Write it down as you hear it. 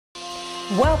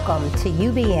Welcome to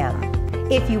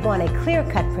UBM. If you want a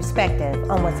clear-cut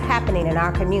perspective on what's happening in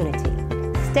our community,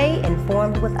 stay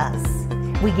informed with us.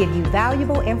 We give you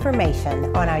valuable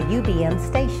information on our UBM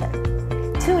station.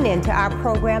 Tune in to our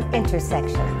program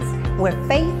Intersections, where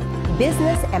faith,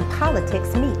 business, and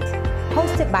politics meet,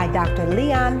 hosted by Dr.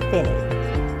 Leon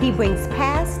Finney. He brings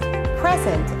past,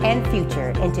 present, and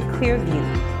future into clear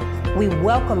view. We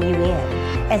welcome you in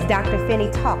as Dr.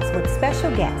 Finney talks with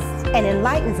special guests and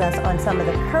enlightens us on some of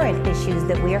the current issues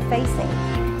that we are facing,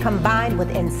 combined with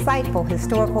insightful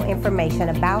historical information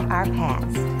about our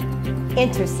past.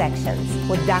 Intersections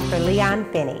with Dr.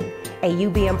 Leon Finney, a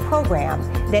UBM program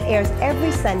that airs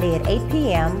every Sunday at 8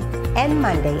 p.m. and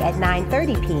Monday at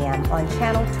 9:30 p.m. on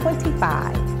Channel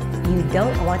 25. You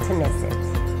don't want to miss it.